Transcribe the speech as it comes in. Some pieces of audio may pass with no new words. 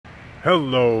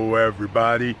Hello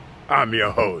everybody, I'm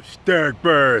your host, Derek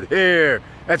Bird, here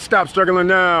at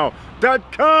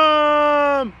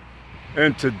StopStrugglingNow.com.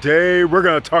 And today we're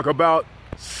going to talk about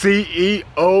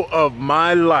CEO of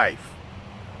my life.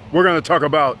 We're going to talk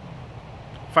about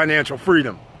financial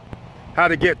freedom, how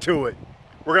to get to it.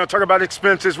 We're going to talk about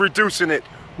expenses, reducing it.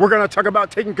 We're going to talk about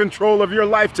taking control of your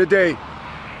life today.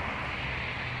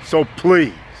 So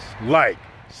please like,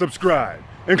 subscribe,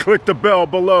 and click the bell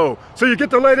below so you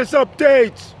get the latest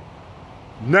updates.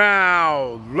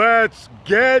 Now, let's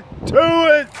get to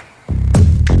it.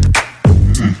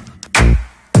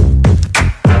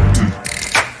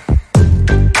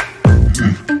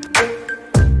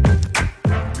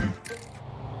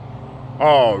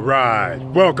 All right,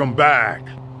 welcome back.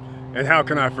 And how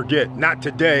can I forget? Not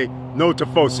today, no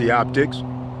Tifosi Optics,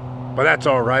 but that's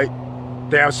all right.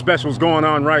 They have specials going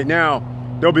on right now.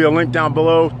 There'll be a link down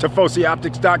below,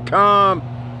 TifosiOptics.com.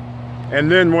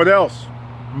 And then what else?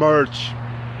 Merch.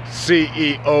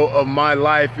 CEO of my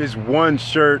life is one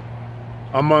shirt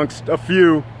amongst a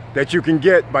few that you can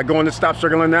get by going to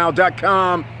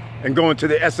StopStrugglingNow.com and going to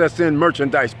the SSN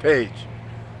merchandise page.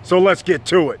 So let's get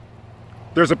to it.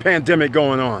 There's a pandemic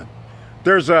going on.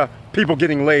 There's people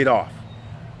getting laid off.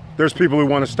 There's people who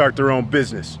want to start their own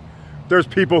business. There's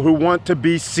people who want to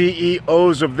be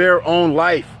CEOs of their own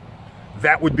life.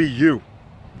 That would be you.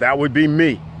 That would be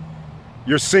me.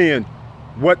 You're seeing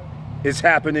what is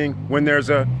happening when there's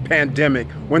a pandemic,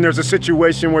 when there's a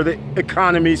situation where the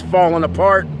economy's falling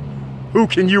apart. Who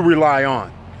can you rely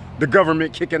on? The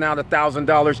government kicking out $1,000,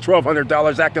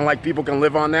 $1,200, acting like people can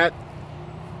live on that?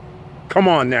 Come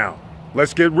on now.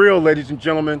 Let's get real, ladies and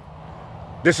gentlemen.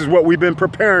 This is what we've been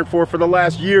preparing for the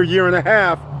last year, year and a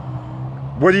half.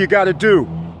 What do you got to do?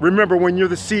 Remember, when you're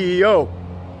the CEO,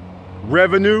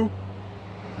 revenue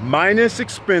minus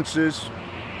expenses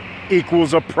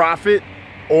equals a profit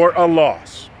or a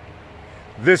loss.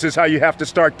 This is how you have to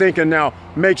start thinking now.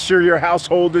 Make sure your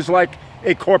household is like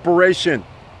a corporation.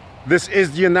 This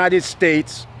is the United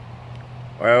States,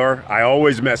 or I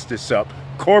always mess this up,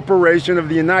 Corporation of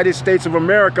the United States of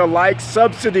America, like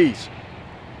subsidies.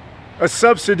 A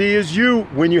subsidy is you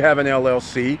when you have an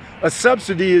LLC. A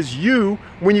subsidy is you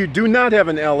when you do not have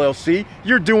an LLC.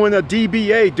 You're doing a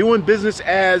DBA, doing business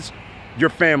as your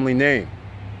family name.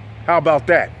 How about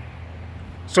that?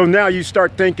 So now you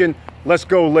start thinking, let's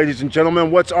go, ladies and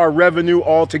gentlemen. What's our revenue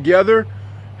altogether?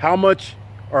 How much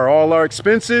are all our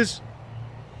expenses?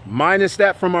 Minus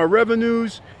that from our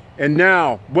revenues. And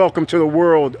now, welcome to the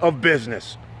world of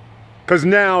business. Because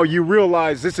now you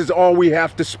realize this is all we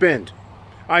have to spend.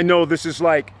 I know this is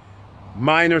like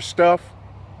minor stuff,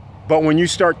 but when you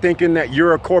start thinking that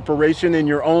you're a corporation in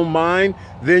your own mind,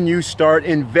 then you start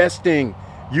investing.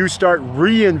 You start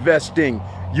reinvesting.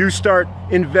 You start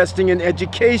investing in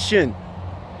education.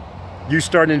 You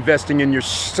start investing in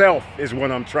yourself is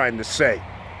what I'm trying to say.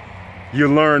 You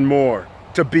learn more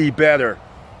to be better,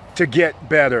 to get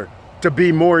better, to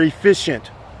be more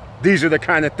efficient. These are the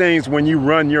kind of things when you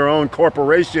run your own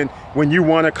corporation, when you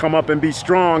want to come up and be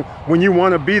strong, when you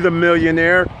want to be the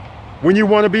millionaire, when you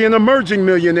want to be an emerging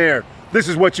millionaire. This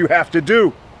is what you have to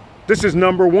do. This is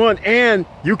number one. And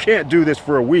you can't do this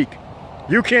for a week.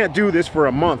 You can't do this for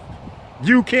a month.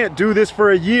 You can't do this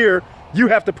for a year. You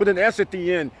have to put an S at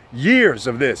the end. Years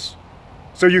of this.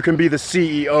 So you can be the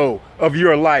CEO of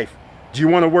your life. Do you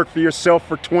want to work for yourself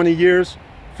for 20 years,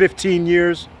 15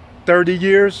 years, 30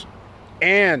 years?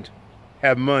 And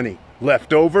have money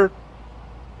left over?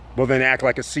 Well, then act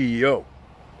like a CEO.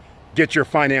 Get your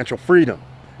financial freedom.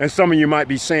 And some of you might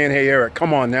be saying, hey, Eric,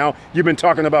 come on now. You've been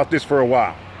talking about this for a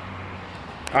while.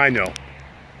 I know.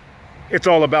 It's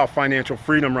all about financial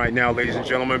freedom right now, ladies and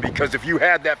gentlemen, because if you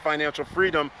had that financial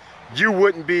freedom, you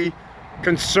wouldn't be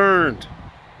concerned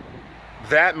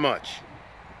that much.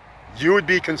 You would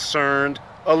be concerned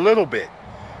a little bit.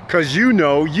 Because you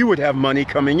know you would have money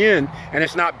coming in and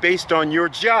it's not based on your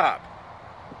job.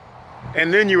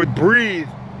 And then you would breathe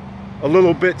a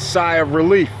little bit sigh of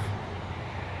relief.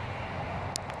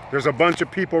 There's a bunch of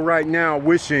people right now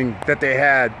wishing that they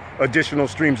had additional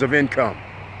streams of income.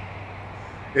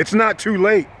 It's not too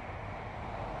late.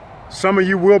 Some of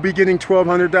you will be getting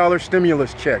 $1,200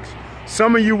 stimulus checks.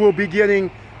 Some of you will be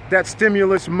getting that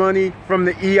stimulus money from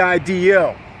the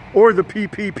EIDL or the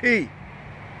PPP.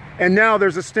 And now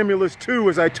there's a stimulus too,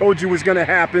 as I told you was going to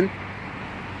happen.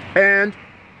 And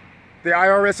the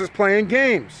IRS is playing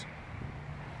games.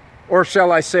 Or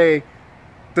shall I say,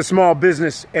 the Small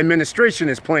Business Administration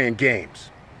is playing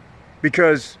games.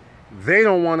 Because they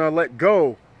don't want to let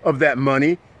go of that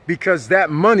money, because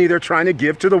that money they're trying to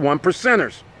give to the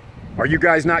 1%ers. Are you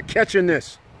guys not catching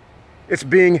this? It's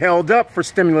being held up for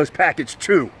stimulus package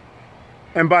 2.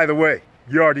 And by the way,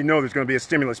 you already know there's going to be a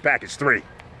stimulus package 3.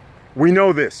 We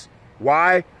know this.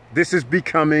 Why? This is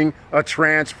becoming a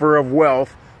transfer of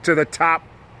wealth to the top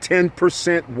 10%,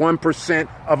 1%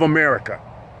 of America.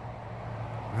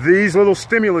 These little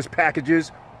stimulus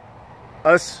packages,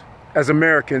 us as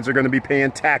Americans are going to be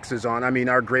paying taxes on. I mean,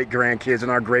 our great-grandkids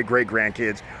and our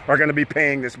great-great-grandkids are going to be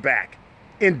paying this back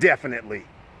indefinitely.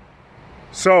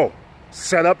 So,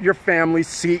 set up your family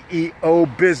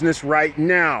CEO business right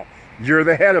now. You're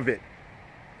the head of it.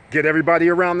 Get everybody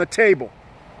around the table.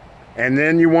 And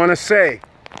then you want to say,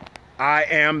 I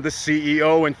am the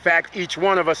CEO. In fact, each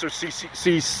one of us are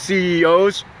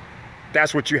CEOs.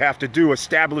 That's what you have to do.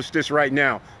 Establish this right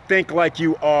now. Think like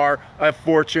you are a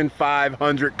Fortune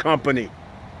 500 company.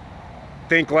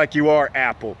 Think like you are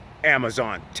Apple,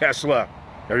 Amazon, Tesla.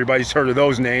 Everybody's heard of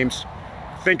those names.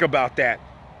 Think about that.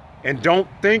 And don't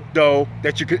think, though,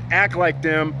 that you could act like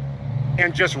them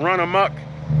and just run amok,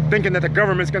 thinking that the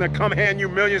government's going to come hand you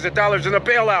millions of dollars in a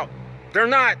bailout. They're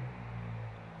not.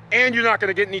 And you're not going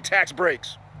to get any tax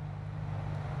breaks.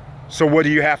 So what do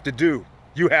you have to do?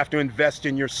 You have to invest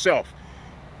in yourself.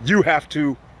 You have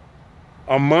to,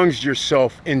 amongst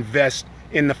yourself, invest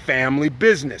in the family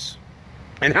business.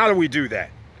 And how do we do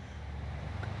that?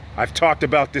 I've talked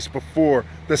about this before.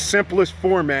 The simplest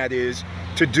format is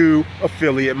to do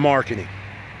affiliate marketing.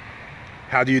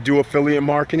 How do you do affiliate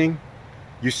marketing?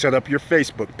 You set up your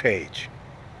Facebook page.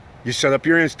 You set up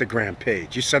your Instagram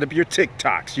page. You set up your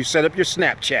TikToks. You set up your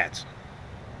Snapchats.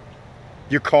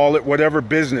 You call it whatever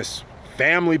business,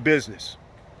 family business.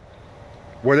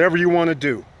 Whatever you want to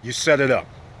do, you set it up.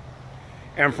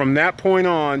 And from that point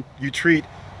on, you treat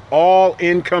all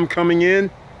income coming in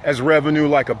as revenue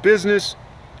like a business.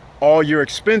 All your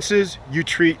expenses, you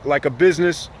treat like a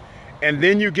business. And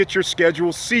then you get your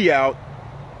Schedule C out,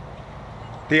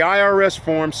 the IRS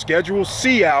form, Schedule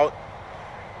C out,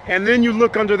 and then you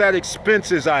look under that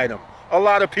expenses item. A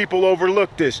lot of people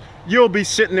overlook this. You'll be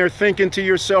sitting there thinking to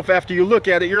yourself after you look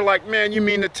at it, you're like, man, you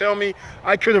mean to tell me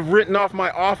I could have written off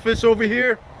my office over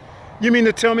here? You mean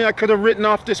to tell me I could have written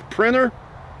off this printer?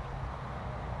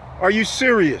 Are you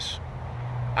serious?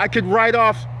 I could write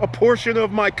off a portion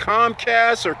of my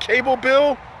Comcast or cable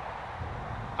bill?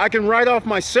 I can write off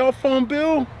my cell phone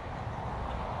bill?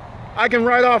 I can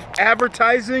write off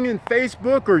advertising in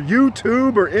Facebook or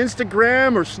YouTube or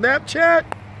Instagram or Snapchat?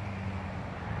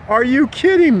 Are you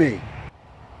kidding me?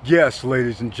 Yes,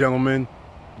 ladies and gentlemen,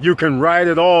 you can write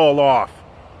it all off.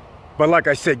 But like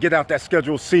I said, get out that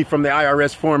Schedule C from the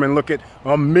IRS form and look at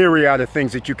a myriad of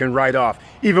things that you can write off.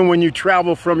 Even when you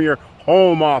travel from your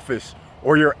home office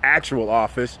or your actual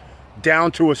office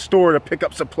down to a store to pick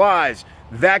up supplies,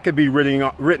 that could be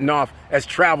written off as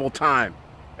travel time,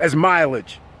 as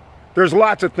mileage. There's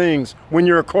lots of things when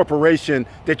you're a corporation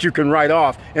that you can write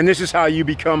off. And this is how you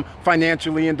become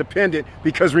financially independent,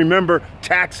 because remember,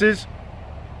 taxes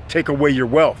take away your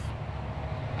wealth.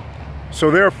 So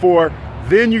therefore,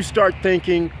 then you start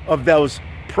thinking of those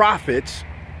profits.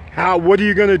 What are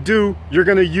you going to do? You're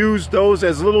going to use those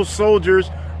as little soldiers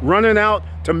running out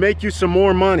to make you some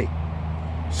more money.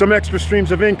 Some extra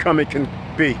streams of income it can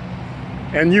be.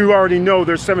 And you already know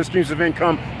there's 7 streams of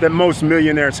income that most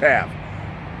millionaires have.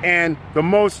 And the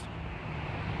most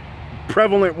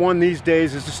prevalent one these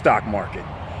days is the stock market.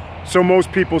 So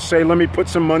most people say, let me put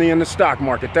some money in the stock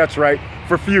market. That's right,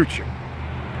 for future.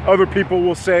 Other people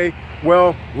will say,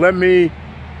 well, let me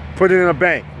put it in a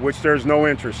bank, which there's no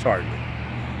interest hardly.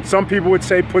 Some people would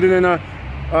say put it in a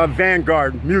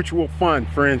Vanguard mutual fund,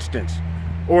 for instance,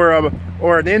 or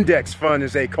an index fund,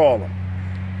 as they call them.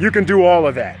 You can do all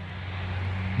of that.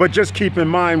 But just keep in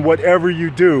mind, whatever you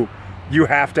do, you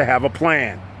have to have a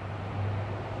plan.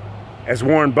 As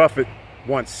Warren Buffett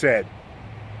once said,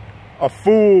 a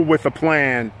fool with a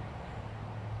plan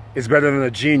is better than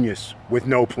a genius with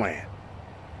no plan.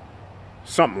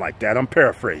 Something like that. I'm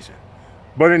paraphrasing.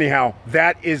 But anyhow,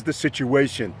 that is the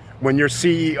situation. When you're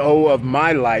CEO of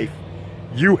my life,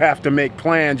 you have to make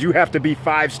plans. You have to be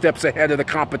 5 steps ahead of the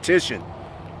competition.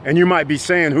 And you might be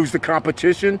saying, who's the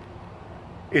competition?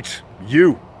 It's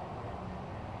you.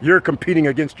 You're competing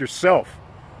against yourself.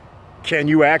 Can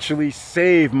you actually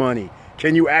save money?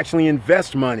 Can you actually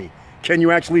invest money? Can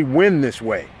you actually win this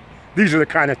way? These are the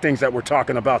kind of things that we're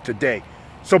talking about today.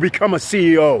 So become a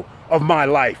CEO of my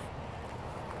life.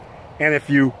 And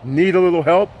if you need a little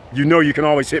help, you know you can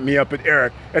always hit me up at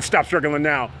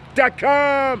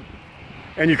eric@stopstrugglingnow.com.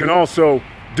 And you can also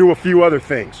do a few other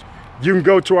things. You can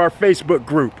go to our Facebook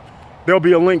group. There'll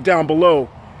be a link down below,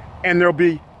 and there'll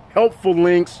be helpful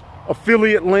links,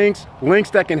 affiliate links,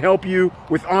 links that can help you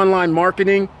with online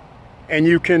marketing, and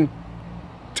you can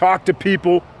talk to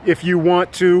people if you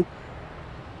want to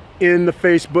in the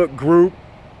Facebook group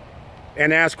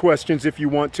and ask questions if you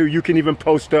want to. You can even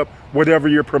post up whatever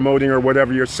you're promoting or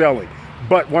whatever you're selling.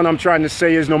 But what I'm trying to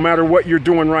say is, no matter what you're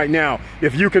doing right now,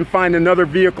 if you can find another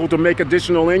vehicle to make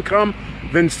additional income,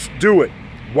 then do it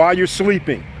while you're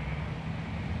sleeping.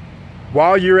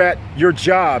 While you're at your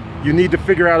job, you need to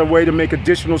figure out a way to make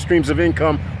additional streams of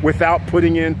income without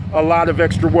putting in a lot of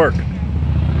extra work.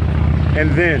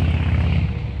 And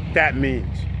then that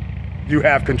means you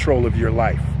have control of your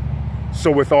life.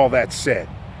 So with all that said,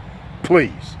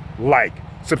 please like,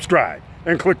 subscribe,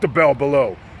 and click the bell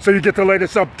below so you get the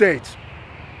latest updates.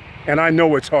 And I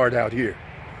know it's hard out here.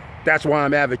 That's why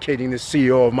I'm advocating this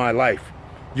CEO of my life.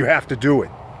 You have to do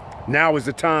it. Now is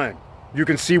the time. You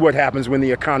can see what happens when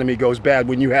the economy goes bad,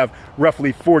 when you have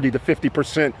roughly 40 to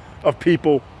 50% of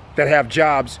people that have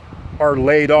jobs are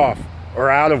laid off or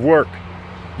out of work.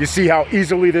 You see how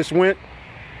easily this went?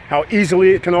 How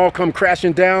easily it can all come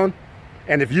crashing down?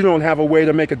 And if you don't have a way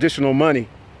to make additional money,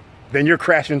 then you're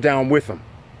crashing down with them.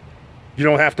 You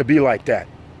don't have to be like that.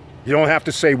 You don't have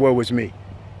to say, woe is me.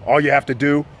 All you have to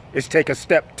do is take a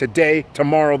step today,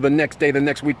 tomorrow, the next day, the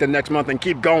next week, the next month, and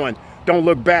keep going. Don't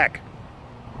look back.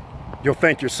 You'll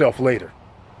thank yourself later.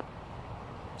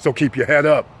 So keep your head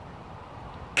up.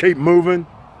 Keep moving.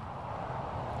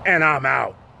 And I'm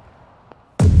out.